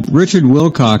 Richard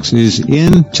Wilcox is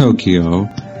in Tokyo,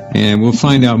 and we'll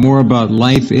find out more about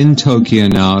life in Tokyo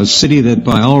now, a city that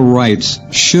by all rights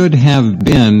should have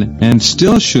been, and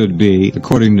still should be,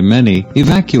 according to many,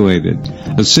 evacuated.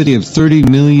 A city of 30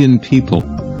 million people.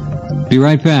 Be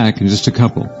right back in just a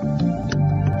couple.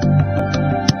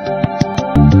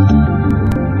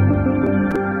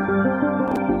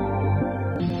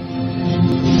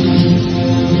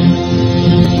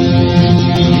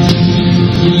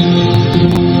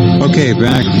 Okay,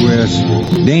 back with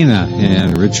Dana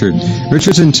and Richard.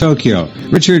 Richard's in Tokyo.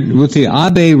 Richard, with the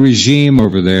Abe regime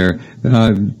over there,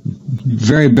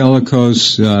 very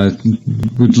bellicose,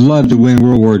 would love to win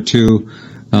World War II,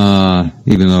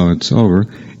 even though it's over.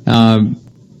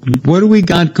 What do we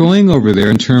got going over there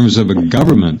in terms of a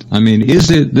government? I mean, is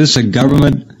this a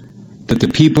government that the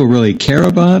people really care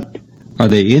about? Are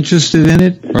they interested in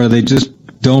it? Or are they just,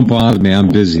 don't bother me, I'm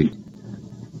busy?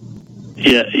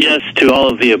 Yeah, yes, to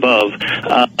all of the above.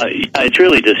 It's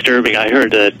really disturbing. I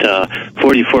heard that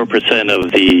 44% of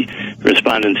the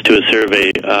respondents to a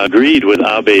survey agreed with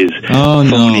Abe's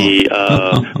phony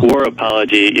war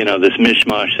apology, this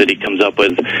mishmash that he comes up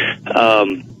with.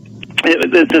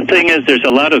 The thing is, there's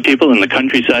a lot of people in the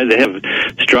countryside. They have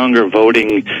stronger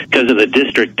voting because of the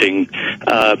districting.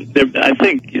 I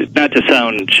think, not to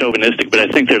sound chauvinistic, but I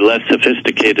think they're less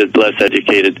sophisticated, less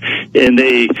educated, and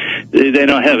they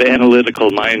don't have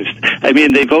analytical minds. I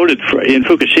mean, they voted for, in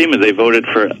Fukushima, they voted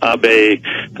for Abe.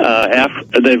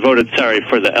 They voted,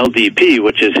 for the LDP,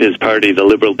 which is his party, the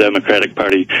Liberal Democratic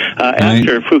Party,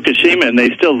 after Fukushima, and they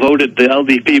still voted the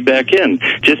LDP back in,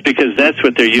 just because that's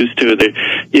what they're used to.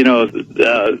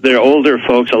 They're older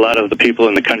folks, a lot of the people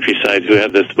in the countryside who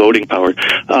have this voting power.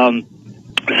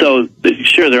 So,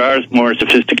 sure, there are more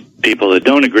sophisticated people that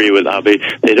don't agree with Abe.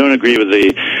 They don't agree with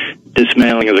the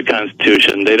dismantling of the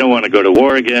Constitution. They don't want to go to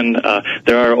war again.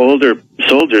 There are older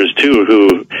soldiers, too,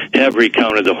 who have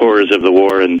recounted the horrors of the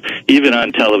war, and even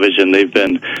on television, they've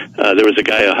been, there was a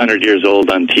guy 100 years old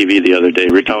on TV the other day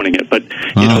recounting it, but,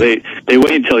 they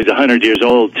wait until he's 100 years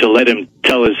old to let him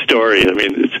tell his story. I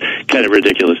mean, it's kind of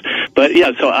ridiculous. But,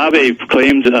 yeah, so Abe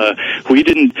claims,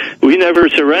 we never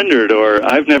surrendered, or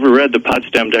I've never read the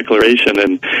Potsdam Declaration,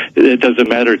 and it doesn't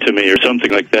matter to me, or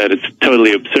something like that. It's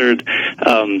totally absurd.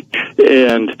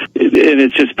 And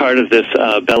it's just part of this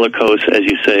bellicose, as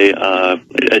you say,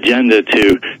 agenda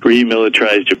to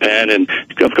remilitarize Japan, and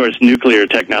of course nuclear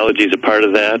technology is a part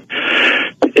of that.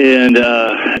 And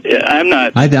I'm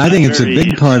not. I think it's a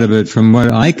big part of it, from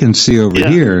what I can see over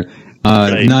here.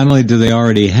 Right. Not only do they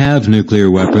already have nuclear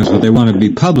weapons, but they want to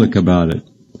be public about it.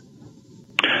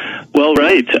 Well,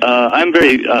 right. I'm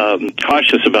very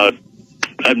cautious about.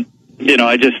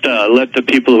 I just let the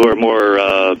people who are more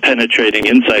penetrating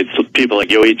insights, people like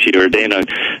Yoichi or Dana,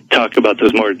 talk about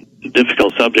those more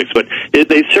difficult subjects. But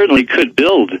they certainly could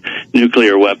build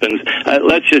nuclear weapons.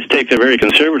 Let's just take the very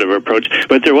conservative approach.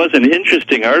 But there was an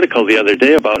interesting article the other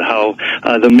day about how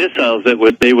the missiles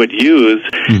that they would use,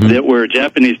 that were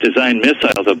Japanese-designed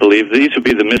missiles, I believe, these would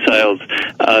be the missiles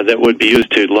that would be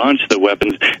used to launch the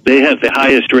weapons. They have the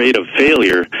highest rate of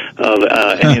failure of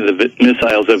any of the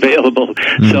missiles available.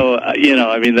 So,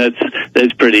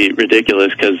 that's pretty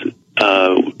ridiculous, because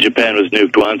Japan was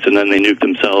nuked once, and then they nuked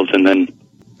themselves, and then...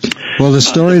 Well, the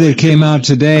story that came out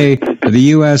today, the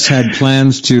U.S. had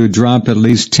plans to drop at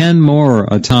least 10 more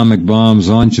atomic bombs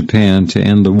on Japan to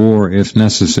end the war if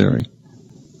necessary.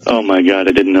 Oh, my God,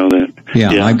 I didn't know that.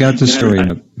 Yeah. I got the story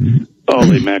up.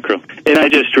 Holy mackerel. And I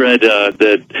just read that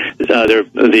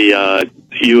the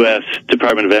U.S.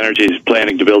 Department of Energy is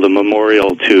planning to build a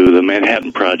memorial to the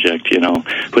Manhattan Project,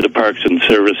 with the Parks and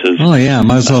Services. Oh, yeah,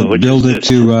 might as well build it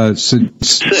to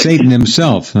Satan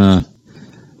himself.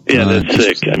 Yeah, that's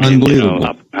sick. I mean, unbelievable.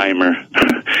 Oppenheimer.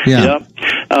 Yeah.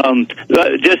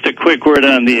 Just a quick word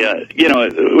on the,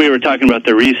 we were talking about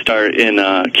the restart in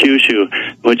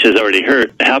Kyushu, which has already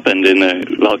happened in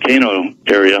the volcano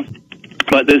area.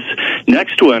 But this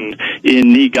next one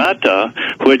in Niigata,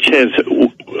 which has,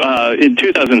 in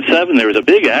 2007, there was a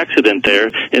big accident there,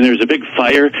 and there was a big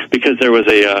fire because there was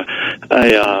a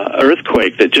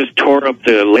earthquake that just tore up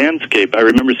the landscape. I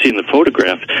remember seeing the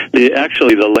photograph.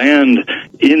 Actually, the land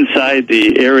inside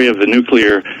the area of the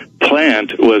nuclear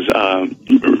plant was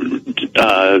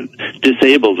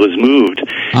disabled, was moved.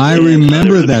 I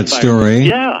remember that story.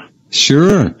 Yeah.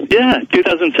 Sure. Yeah,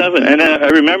 2007. And I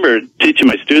remember teaching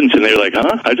my students, and they were like,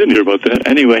 I didn't hear about that.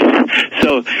 Anyway,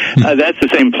 so that's the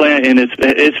same plant, and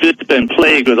it's been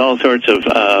plagued with all sorts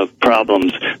of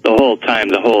problems the whole time,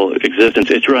 the whole existence.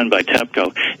 It's run by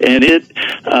TEPCO.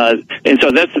 And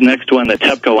so that's the next one that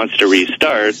TEPCO wants to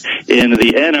restart. And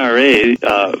the NRA,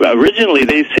 originally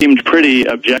they seemed pretty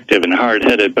objective and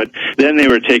hard-headed, but then they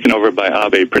were taken over by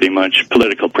Abe, pretty much,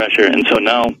 political pressure. And so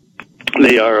now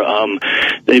they are,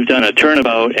 they've done a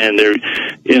turnabout, and they're,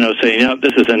 saying,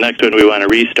 this is the next one we want to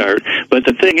restart. But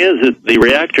the thing is that the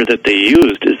reactor that they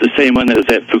used is the same one that was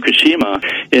at Fukushima.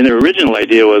 And their original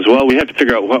idea was, well, we have to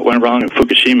figure out what went wrong at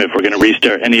Fukushima if we're going to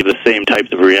restart any of the same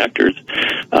types of reactors.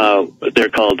 They're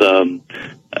called, I'm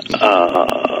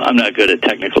not good at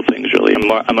technical things, really.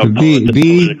 I'm a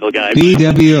political guy.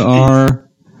 BWR.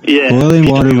 boiling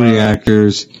water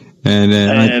reactors, and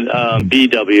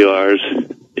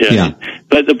BWRs. Yeah.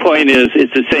 But the point is,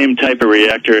 it's the same type of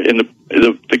reactor. And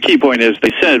the key point is,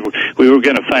 they said we were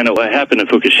going to find out what happened in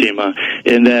Fukushima,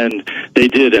 and then they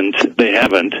didn't. They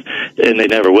haven't, and they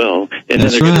never will. And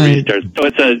That's then they're going to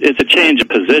restart. So it's a change of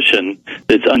position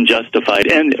that's unjustified.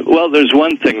 And well, there's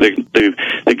one thing: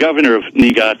 the governor of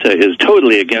Niigata is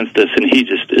totally against this, and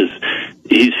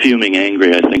he's fuming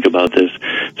angry, I think, about this.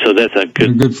 So that's a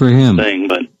good for him thing,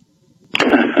 but.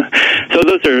 So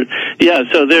those are,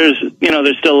 so there's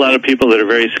still a lot of people that are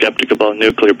very skeptical about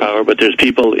nuclear power, but there's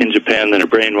people in Japan that are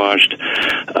brainwashed.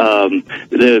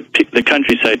 The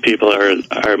countryside people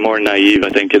are more naive, I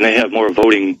think, and they have more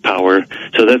voting power,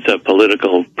 so that's a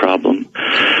political problem.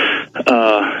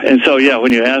 And so,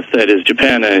 when you ask that, is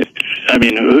Japan,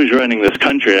 who's running this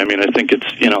country? I think it's,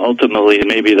 ultimately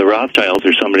maybe the Rothschilds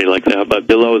or somebody like that, but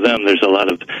below them there's a lot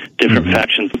of different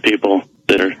factions of people.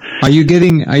 Are you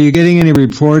getting any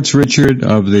reports, Richard,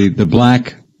 of the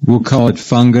black, we'll call it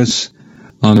fungus,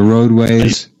 on the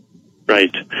roadways?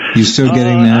 Right. You still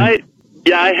getting that?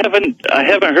 I haven't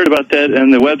heard about that,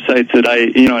 and the websites that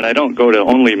and I don't go to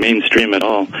only mainstream at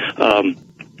all.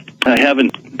 I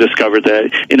haven't discovered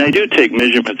that, and I do take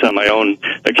measurements on my own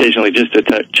occasionally just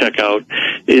to check out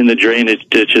in the drainage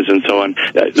ditches and so on.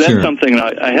 That's something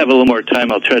I have a little more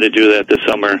time. I'll try to do that this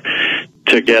summer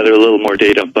to gather a little more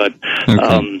data. But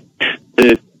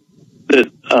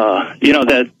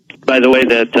that, by the way,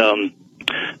 that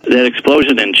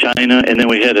explosion in China, and then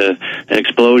we had an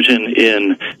explosion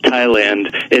in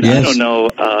Thailand. And I don't know,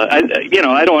 I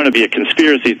don't want to be a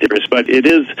conspiracy theorist, but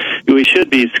we should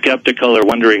be skeptical or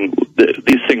wondering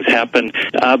these things happen.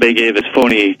 Abe gave his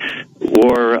phony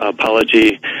war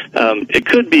apology. It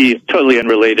could be totally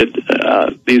unrelated.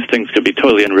 These things could be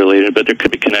totally unrelated, but there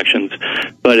could be connections.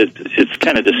 But it's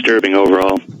kind of disturbing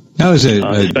overall. That was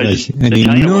an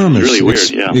enormous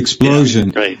really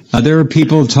explosion. Yeah, right. There are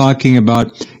people talking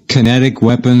about kinetic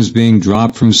weapons being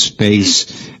dropped from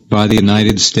space by the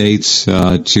United States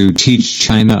to teach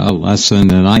China a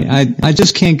lesson, and I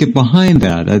just can't get behind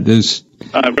that.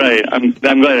 Right. I'm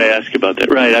glad I asked you about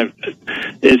that. Right.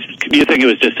 You think it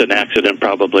was just an accident,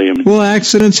 probably? Well,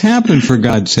 accidents happen, for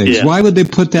God's sakes. Yeah. Why would they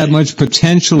put that much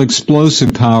potential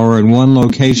explosive power in one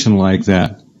location like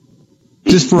that?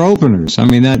 Just for openers.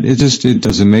 It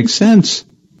doesn't make sense.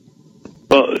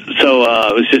 Well, so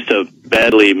it was just a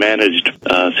badly managed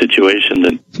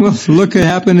situation. Well, look what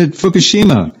happened at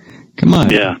Fukushima. Come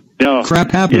on. Yeah. No.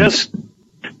 Crap happens.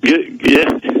 Yeah.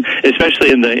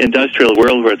 Especially in the industrial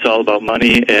world where it's all about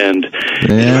money and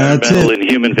environmental and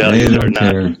human values are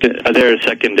not. They're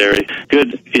secondary.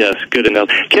 Good. Yes. Good enough.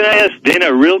 Can I ask Dana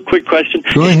a real quick question?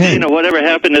 Go ahead. Dana, whatever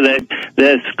happened to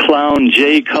that clown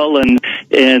Jay Cullen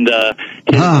and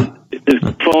his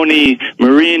phony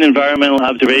Marine Environmental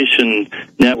Observation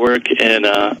Network and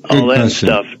all that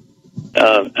stuff?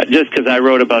 Just because I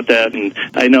wrote about that, and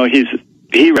I know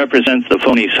he represents the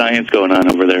phony science going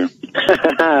on over there.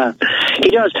 He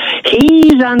does.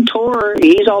 He's on tour.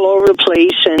 He's all over the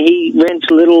place, and he rents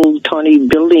little tiny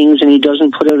buildings, and he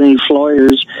doesn't put out any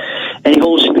flyers, and he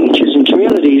holds speeches in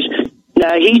communities.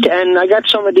 And I got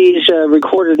some of these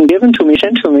recorded and given to me,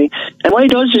 sent to me. And what he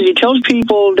does is he tells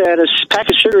people that a pack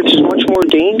of cigarettes is much more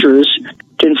dangerous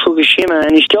than Fukushima,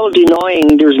 and he's still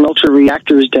denying there's nuclear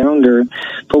reactors down there.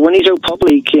 But when he's out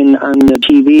public on the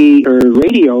TV or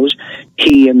radios,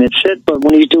 he admits it. But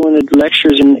when he's doing the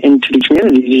lectures into the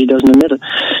community, he doesn't admit it.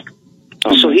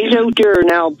 So he's out there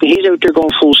now. He's out there going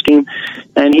full steam,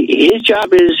 and his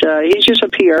job is he's just a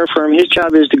PR firm. His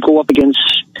job is to go up against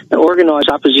organized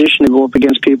opposition, to go up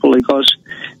against people like us,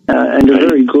 and they're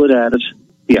very good at it.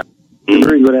 Yeah, they're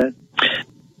very good at it.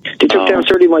 They took down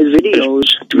 30 of my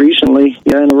videos recently,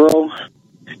 in a row.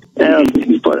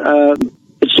 But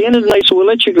it's the end of the night, so we'll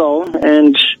let you go.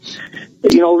 And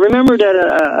remember that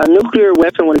a nuclear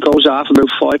weapon, when it goes off, about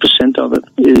 5% of it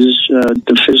is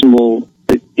the fissionable.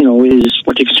 Is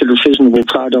what they consider fissionable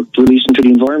product released into the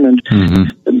environment.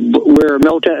 Mm-hmm. Where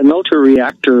a melter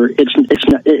reactor, it's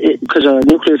not because a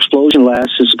nuclear explosion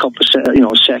lasts a couple of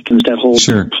seconds. That whole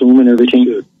plume and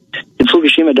everything. And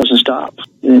Fukushima doesn't stop.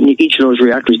 And each of those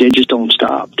reactors, they just don't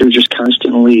stop. They're just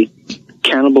constantly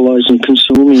cannibalizing,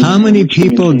 consuming. How many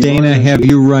people, Dana, have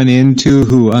you run into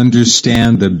who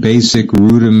understand the basic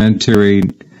rudimentary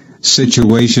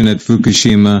situation at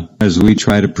Fukushima as we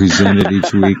try to present it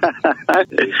each week?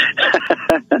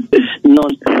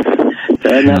 None.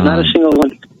 Not a single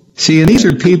one. See, and these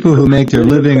are people who make their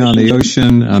living on the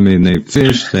ocean. They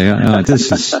fish.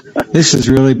 This is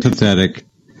really pathetic.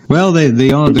 Well,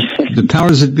 they own the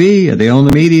powers that be. They own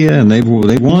the media, and they've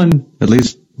won. At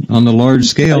least on the large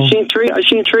scale. I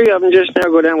seen three of them just now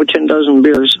go down with 10 dozen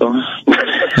beers. So. All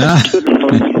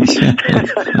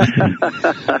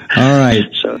right.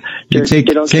 So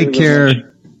take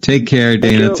care. Take care,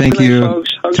 Dana. Thank you. Folks.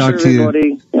 Hugs talk to to you.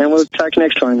 everybody, and we'll talk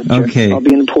next time. Okay. I'll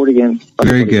be in the port again.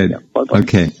 Very good.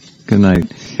 Okay. Good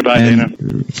night. Goodbye, Dana.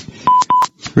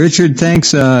 Richard,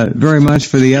 thanks very much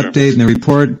for the update and the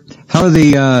report. How are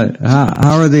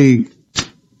the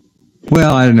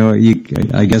well, I don't know.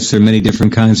 I guess there are many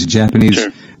different kinds of Japanese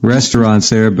restaurants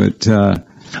there, but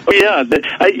Oh yeah,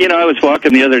 I was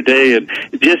walking the other day and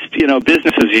just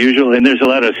business as usual. And there's a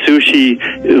lot of sushi.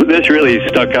 This really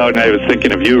stuck out, and I was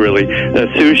thinking of you really. A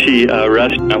sushi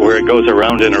restaurant where it goes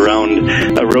around and around,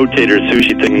 a rotator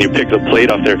sushi thing, and you pick the plate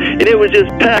off there, and it was just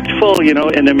packed full,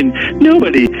 And I mean,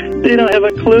 they don't have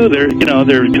a clue. They're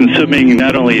consuming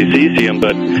not only cesium,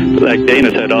 but like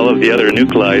Dana said, all of the other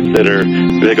nuclides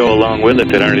that go along with it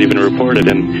that aren't even reported.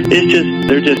 And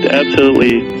they're just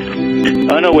absolutely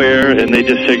unaware, and they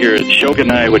just figure it's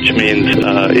shogunai, which means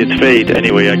it's fate.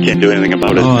 Anyway, I can't do anything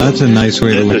about it. Oh, that's a nice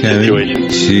way to look at it.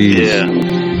 Jeez.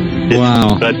 Yeah.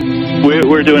 Wow. But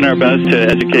we're doing our best to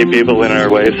educate people in our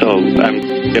way, so I'm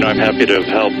happy to have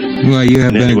helped. Well, you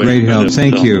have been a great help.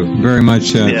 Thank you very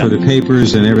much for the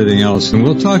papers and everything else, and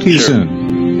we'll talk to you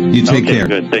soon. You take care.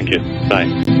 Good. Thank you. Bye.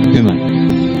 Good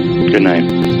night. Good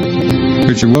night.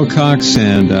 Richard Wilcox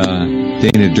and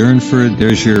Dana Durnford.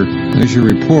 There's your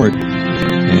report,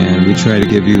 and we try to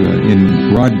give you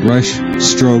in broad brush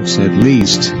strokes at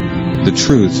least the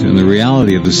truth and the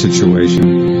reality of the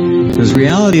situation, because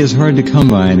reality is hard to come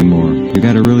by anymore. You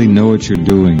got to really know what you're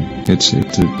doing.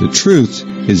 The truth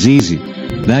is easy.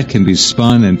 That can be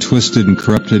spun and twisted and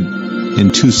corrupted in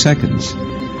 2 seconds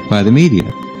by the media.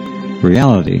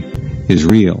 Reality is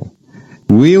real.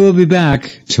 We will be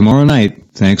back tomorrow night.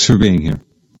 Thanks for being here.